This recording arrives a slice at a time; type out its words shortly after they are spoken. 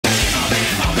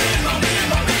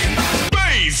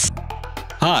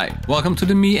Hi, welcome to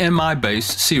the Me and My Bass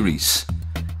series.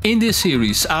 In this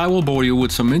series I will bore you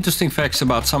with some interesting facts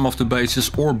about some of the basses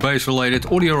or bass related,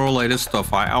 audio related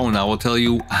stuff I own. I will tell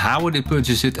you how I did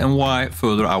purchase it and why.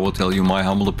 Further I will tell you my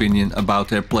humble opinion about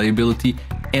their playability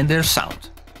and their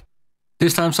sound.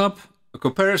 This time's up, a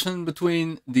comparison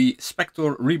between the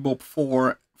Spector Rebop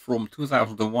 4 from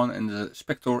 2001 and the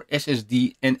Spector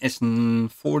SSD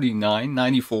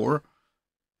NS-94,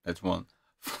 that's one,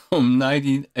 from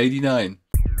 1989.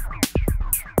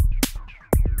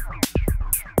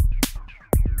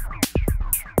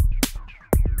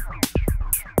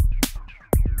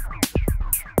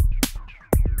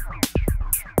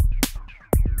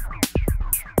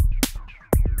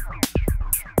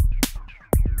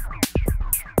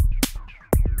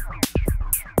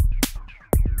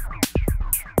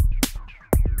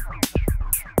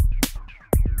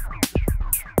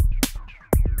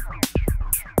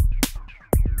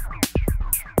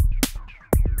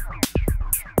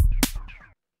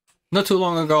 Not too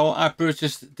long ago I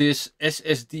purchased this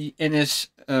SSD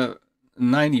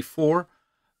NS-94,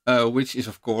 which is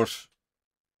of course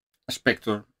a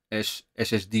Spector, as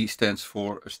SSD stands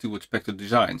for Stuart Spector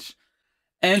Designs.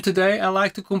 And today I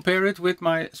like to compare it with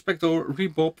my Spector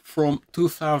Rebop from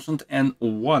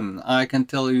 2001. I can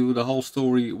tell you the whole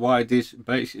story why this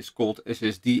bass is called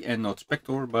SSD and not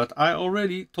Spector, but I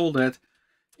already told that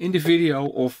in the video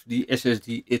of the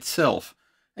SSD itself.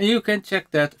 And you can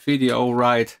check that video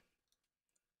right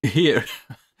here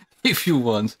if you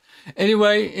want.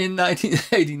 Anyway, in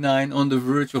 1989, on the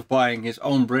verge of buying his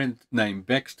own brand name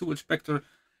back, Stuart Spector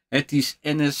had these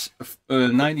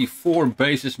NS-94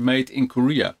 basses made in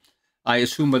Korea. I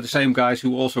assume by the same guys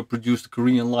who also produced the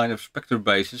Korean line of Spector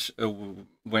basses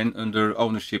when under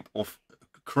ownership of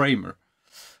Kramer.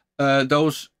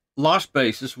 Those last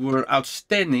basses were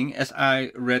outstanding, as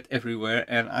I read everywhere,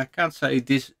 and I can't say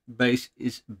this bass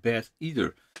is bad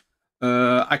either.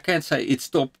 I can't say it's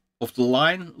top of the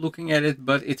line looking at it,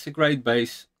 but it's a great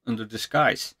bass under the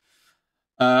skies.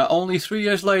 Only 3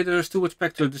 years later, Stuart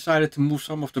Spector decided to move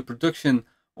some of the production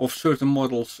of certain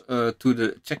models to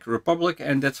the Czech Republic,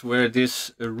 and that's where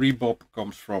this Rebop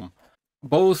comes from.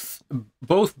 Both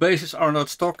basses are not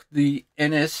stock. The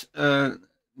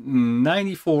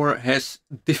NS-94 has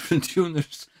different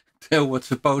tuners than what's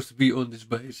supposed to be on this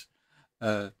bass.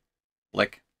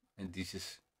 Black, and this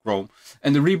is chrome.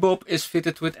 And the Rebop is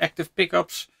fitted with active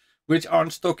pickups, which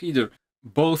aren't stock either.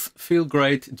 Both feel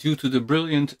great due to the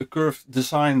brilliant curved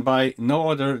design by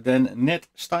no other than Ned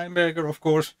Steinberger, of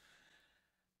course.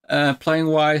 Playing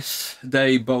wise,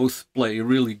 they both play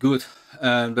really good.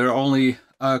 There are only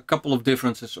a couple of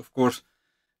differences, of course.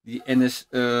 The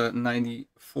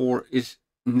NS-94 is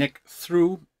neck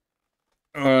through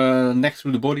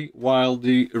the body, while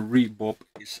the Rebop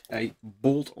is a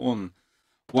bolt on.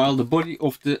 While the body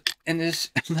of the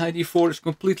NS-94 is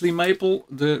completely maple,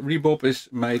 the Rebop is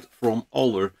made from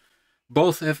alder.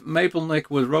 Both have maple neck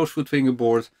with rosewood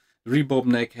fingerboard. The Rebop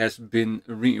neck has been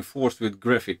reinforced with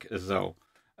graphic though.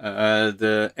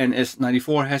 The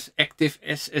NS-94 has active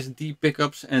SSD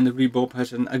pickups and the Rebop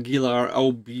has an Aguilar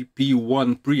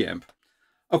OBP1 preamp.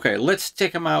 Okay, let's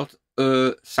check them out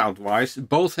sound-wise.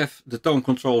 Both have the tone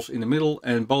controls in the middle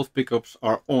and both pickups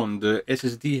are on. The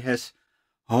SSD has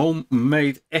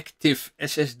homemade active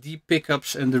SSD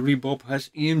pickups and the Rebop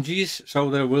has EMGs, so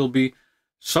there will be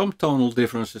some tonal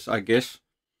differences, I guess.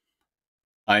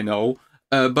 I know,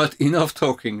 but enough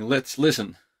talking, let's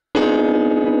listen.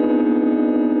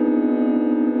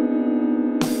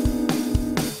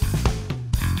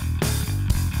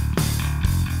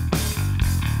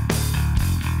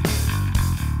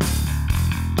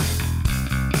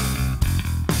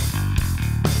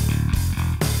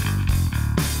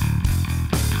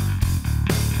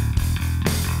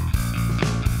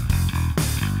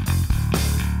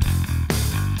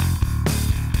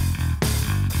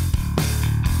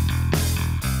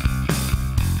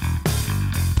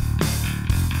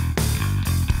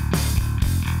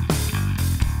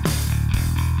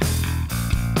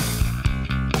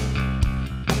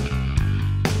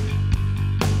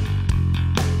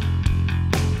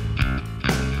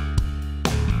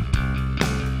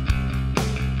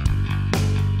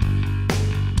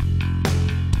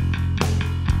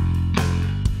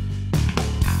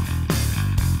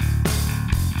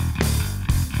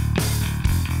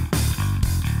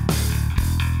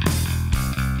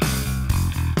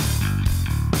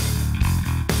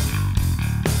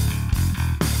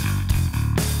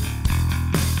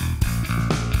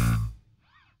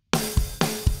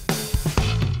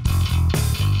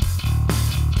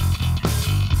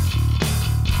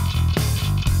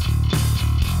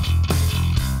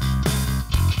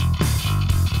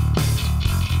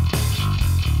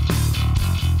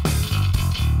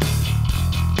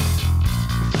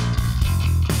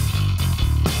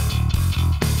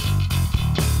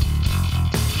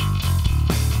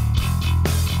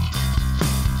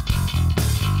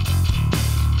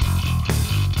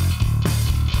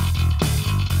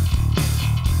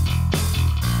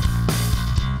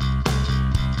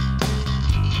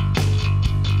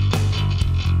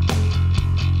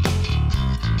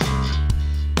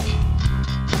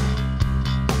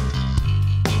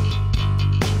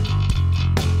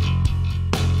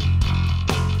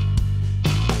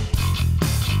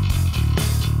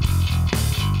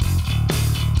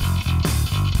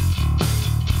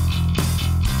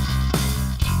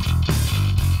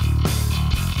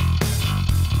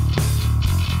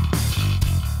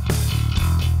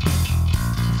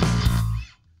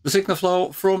 signal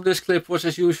flow from this clip was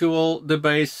as usual the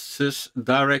basis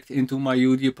direct into my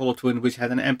UD Apollo Twin, which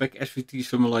had an MPEG SVT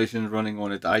simulation running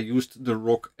on it. I used the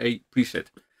Rock A preset.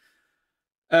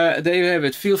 There you have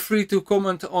it. Feel free to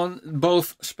comment on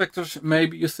both Spectors.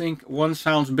 Maybe you think one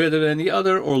sounds better than the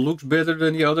other or looks better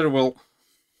than the other. Well,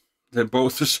 they're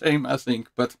both the same, I think,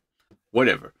 but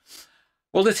whatever.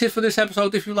 Well, that's it for this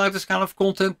episode. If you like this kind of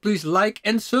content, please like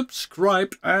and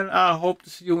subscribe. And I hope to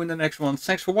see you in the next one.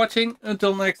 Thanks for watching.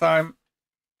 Until next time.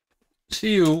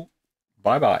 See you.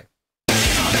 Bye bye.